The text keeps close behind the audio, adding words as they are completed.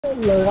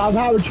Like, I've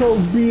had a trouble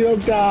beat up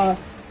that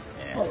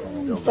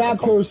fat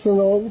person.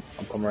 I'm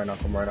coming right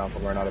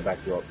now, to back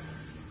you up.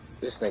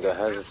 This nigga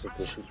hesitant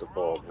to shoot the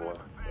ball, boy.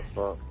 The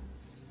fuck?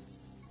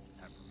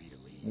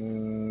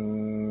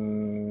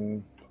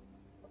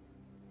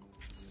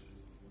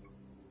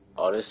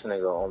 Oh, this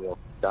nigga almost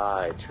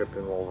died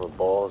tripping over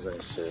balls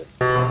and shit.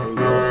 Wait,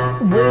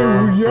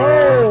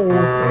 yo!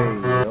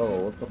 Hey, yo,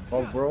 what the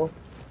fuck, bro?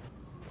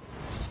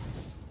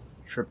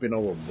 Tripping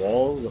over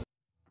balls?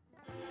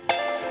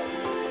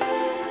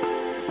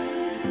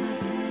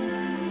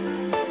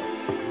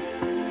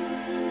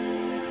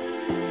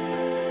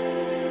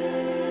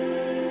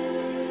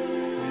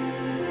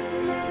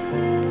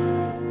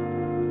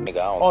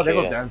 Oh, there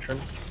goes the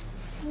entrance.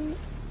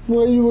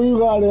 Where you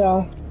got it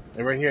at?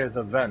 And right here is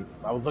the vent.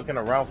 I was looking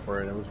around for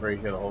it, and it was right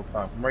here the whole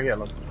time. I'm right here,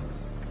 look.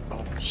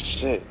 Oh,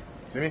 shit.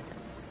 See me?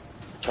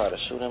 Try to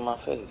shoot in my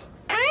face.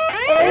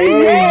 Hey,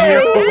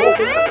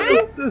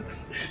 yo.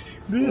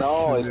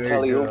 No, it's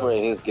Kelly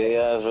Oubre. His gay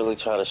ass really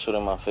tried to shoot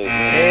in my face.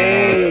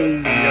 Hey,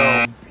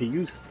 yo. Can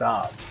you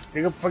stop?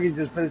 Nigga fucking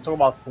just finished talking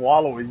about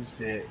swallowing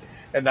shit.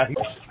 And now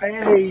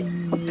hey,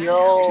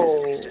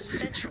 yo.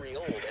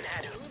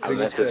 I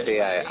meant to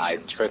say I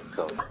tricked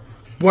him.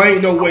 Boy,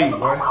 ain't no way,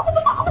 boy.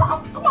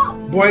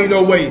 Boy, ain't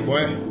no way,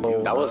 boy.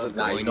 That was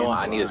you know what?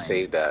 I need to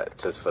save that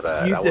just for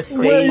that. That was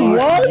Wait,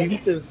 what? You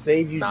just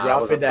save you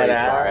dropping that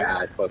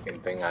ass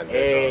fucking thing I did.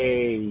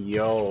 Hey,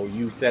 yo,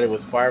 you said it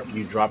was fire for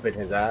you dropping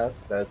his ass?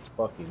 That's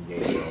fucking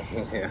gay, yo.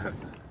 Yeah.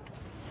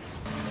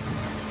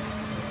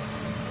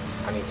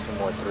 I need 2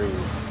 more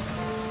threes.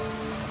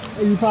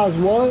 Hey, you passed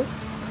one?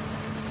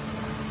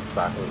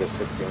 So I can get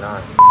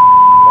 69.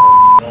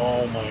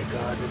 Oh my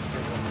god, this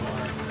nigga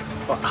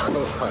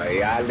hard.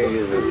 Y'all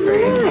niggas is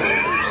crazy.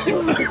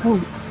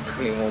 I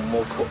mean,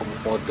 more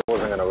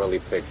wasn't gonna really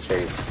pick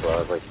Chase, but I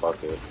was like,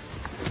 fuck it.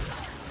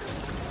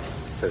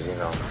 Because, you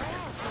know,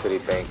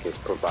 Citibank is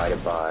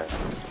provided by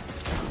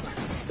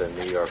the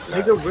New York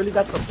Mets. Nigga really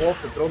got the balls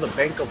to throw the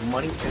bank of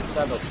money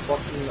inside the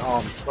fucking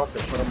truck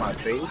in front of my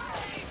face?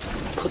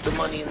 Put the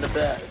money in the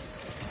bag.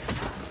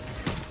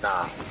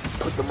 Nah,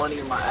 put the money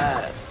in my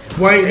ass.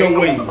 Boy, ain't no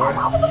way, boy.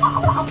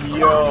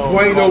 Yo.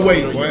 Boy, ain't no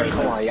way, boy.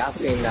 Come on, y'all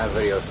seen that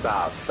video.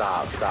 Stop.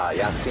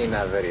 Y'all seen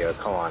that video.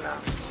 Come on now.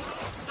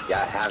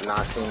 Y'all have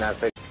not seen that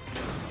video.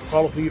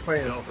 Carlos, who you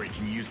playing? Alfred,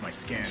 can you use my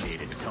scan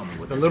data to tell me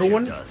what the this little ship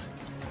one does?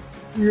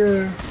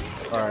 Yeah.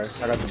 Alright,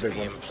 I got the big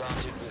one.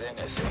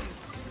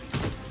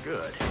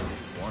 Good.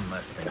 One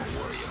less thing to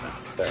worry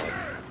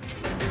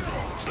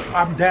about.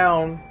 I'm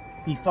down.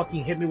 He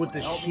fucking hit me with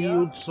the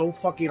shield so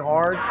fucking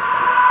hard.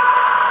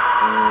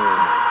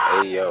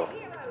 Hey, yo.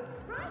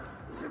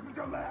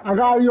 I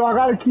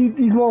gotta keep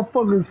these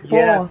motherfuckers far.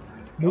 Yeah,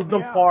 move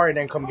them far and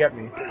then come get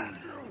me.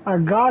 I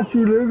got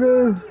you,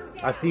 nigga.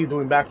 I see you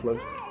doing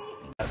backflips.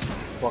 That's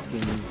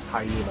fucking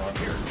hyena.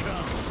 Here it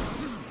comes.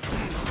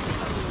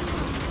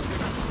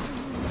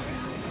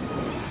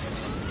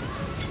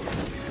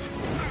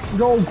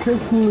 Don't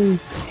kiss me,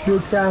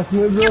 bitch ass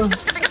nigga.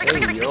 Hey,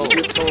 yo.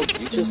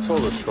 You just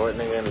told a short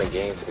nigga in the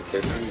game to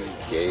kiss you. You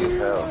gay as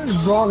hell.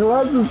 Brock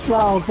Lesnar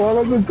style, so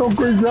I've been so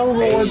crazy. I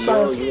was Hey, one yo,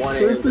 time. you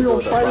wanted him to do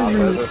the Brock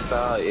Lesnar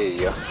style?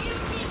 Yeah, yo.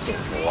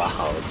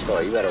 Wow,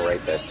 Troy, you gotta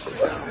write that shit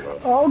down, bro. I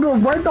don't know,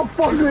 write the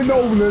fucking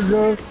over,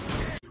 nigga.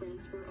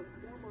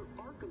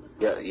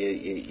 Yeah,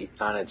 you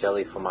kinda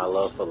jelly for my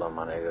love for them,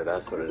 my nigga.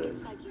 That's what it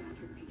is.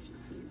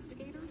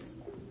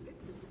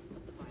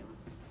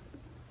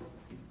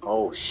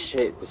 Oh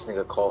shit, this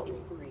nigga called me.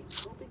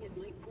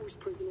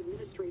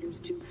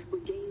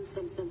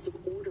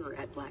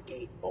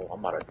 Oh, I'm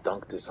about to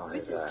dunk this on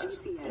his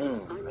ass.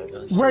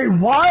 Wait,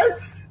 what?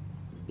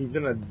 He's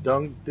gonna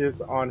dunk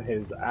this on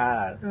his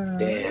ass. Damn,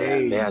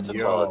 hey, they had to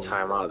call a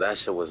timeout. That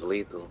shit was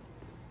lethal.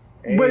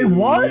 Hey, wait,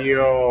 what?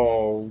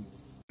 Yo.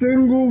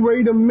 Single,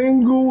 ready to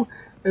mingle.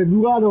 If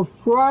you got a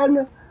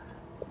friend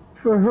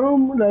for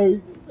him,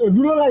 like, if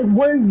you look like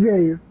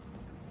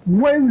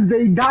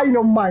Wednesday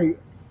Dynamite.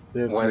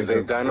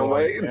 Wednesday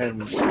Dynamite?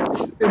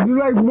 If you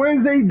like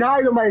Wednesday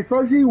Dynamite,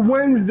 especially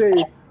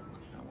Wednesday,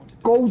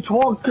 go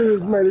talk to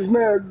this man. This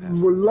man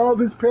would love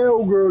his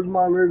pale girls,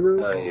 my nigga.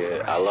 Oh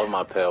yeah, I love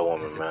my pale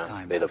women,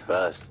 man. They the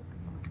best.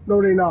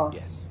 No, they not.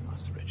 Yes,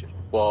 Master Richard.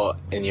 Well,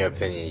 in your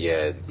opinion,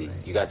 yeah,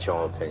 you got your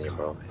own opinion,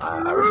 bro.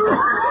 I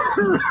respect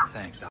you.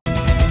 Thanks,